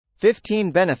15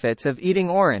 benefits of eating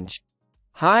orange.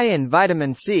 High in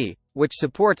vitamin C, which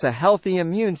supports a healthy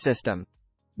immune system.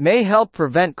 May help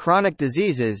prevent chronic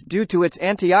diseases due to its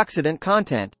antioxidant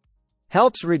content.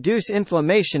 Helps reduce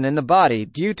inflammation in the body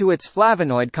due to its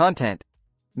flavonoid content.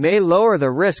 May lower the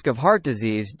risk of heart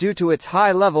disease due to its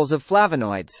high levels of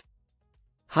flavonoids.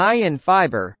 High in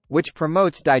fiber, which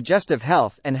promotes digestive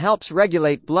health and helps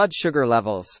regulate blood sugar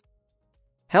levels.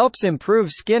 Helps improve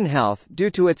skin health due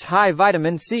to its high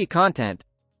vitamin C content.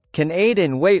 Can aid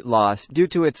in weight loss due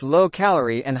to its low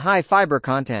calorie and high fiber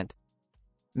content.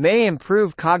 May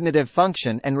improve cognitive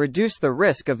function and reduce the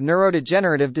risk of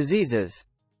neurodegenerative diseases.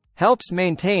 Helps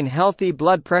maintain healthy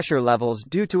blood pressure levels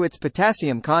due to its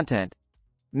potassium content.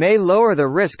 May lower the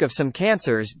risk of some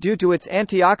cancers due to its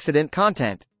antioxidant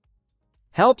content.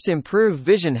 Helps improve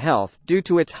vision health due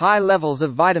to its high levels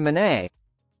of vitamin A.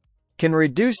 Can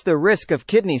reduce the risk of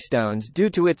kidney stones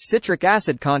due to its citric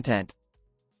acid content.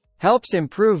 Helps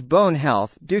improve bone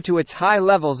health due to its high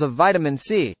levels of vitamin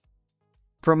C.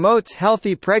 Promotes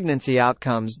healthy pregnancy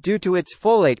outcomes due to its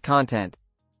folate content.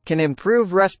 Can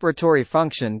improve respiratory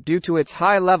function due to its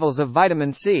high levels of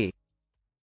vitamin C.